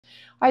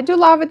I do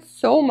love it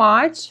so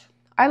much.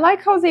 I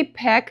like how they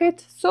pack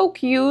it, so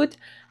cute,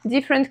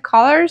 different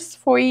colors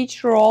for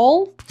each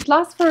roll. It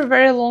lasts for a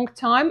very long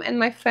time and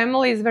my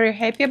family is very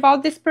happy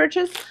about this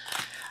purchase.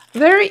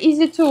 Very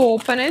easy to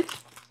open it.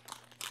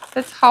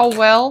 That's how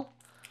well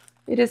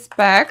it is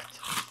packed.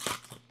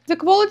 The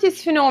quality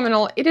is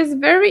phenomenal. It is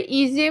very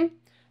easy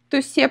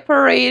to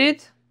separate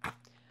it.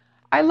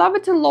 I love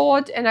it a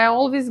lot and I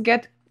always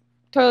get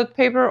toilet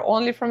paper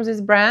only from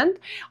this brand.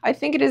 I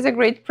think it is a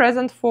great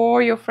present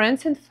for your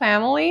friends and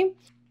family.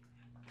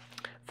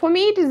 For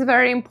me, it is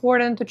very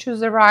important to choose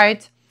the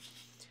right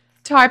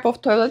type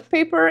of toilet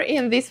paper,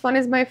 and this one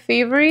is my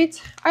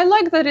favorite. I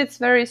like that it's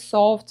very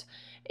soft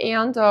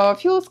and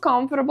feels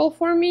comfortable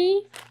for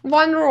me.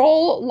 One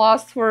roll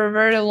lasts for a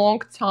very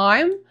long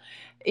time,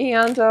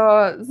 and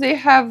they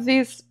have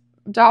these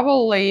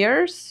double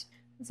layers.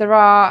 There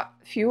are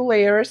few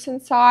layers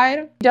inside.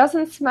 It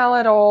doesn't smell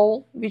at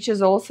all, which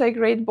is also a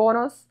great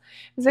bonus.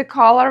 The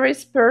color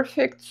is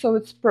perfect, so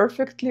it's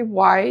perfectly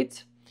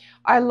white.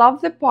 I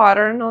love the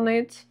pattern on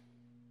it.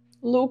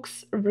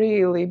 Looks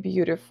really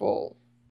beautiful.